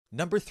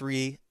Number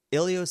 3,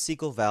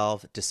 ileocecal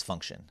valve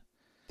dysfunction.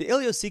 The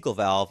ileocecal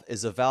valve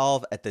is a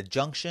valve at the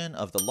junction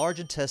of the large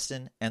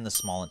intestine and the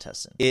small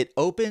intestine. It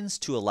opens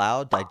to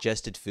allow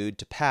digested food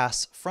to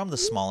pass from the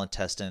small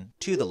intestine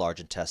to the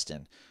large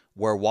intestine,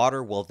 where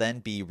water will then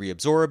be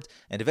reabsorbed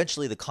and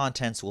eventually the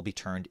contents will be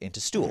turned into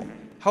stool.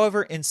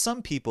 However, in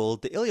some people,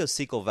 the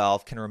ileocecal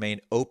valve can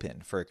remain open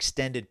for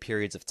extended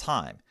periods of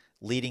time,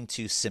 leading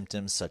to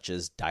symptoms such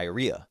as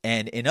diarrhea.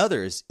 And in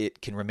others,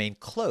 it can remain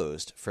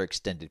closed for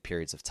extended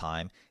periods of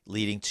time,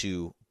 leading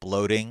to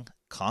bloating,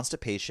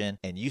 constipation,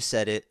 and you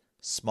said it,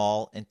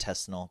 small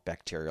intestinal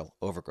bacterial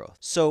overgrowth.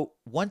 So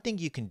one thing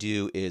you can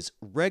do is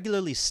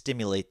regularly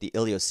stimulate the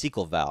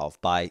ileocecal valve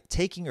by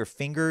taking your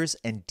fingers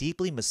and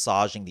deeply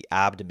massaging the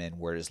abdomen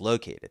where it is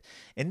located,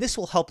 and this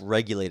will help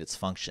regulate its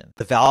function.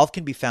 The valve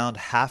can be found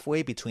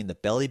halfway between the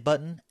belly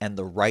button and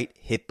the right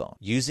hip bone.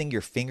 Using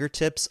your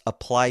fingertips,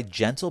 apply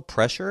gentle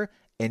pressure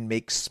and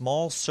make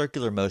small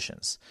circular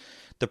motions.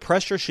 The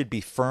pressure should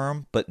be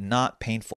firm but not painful.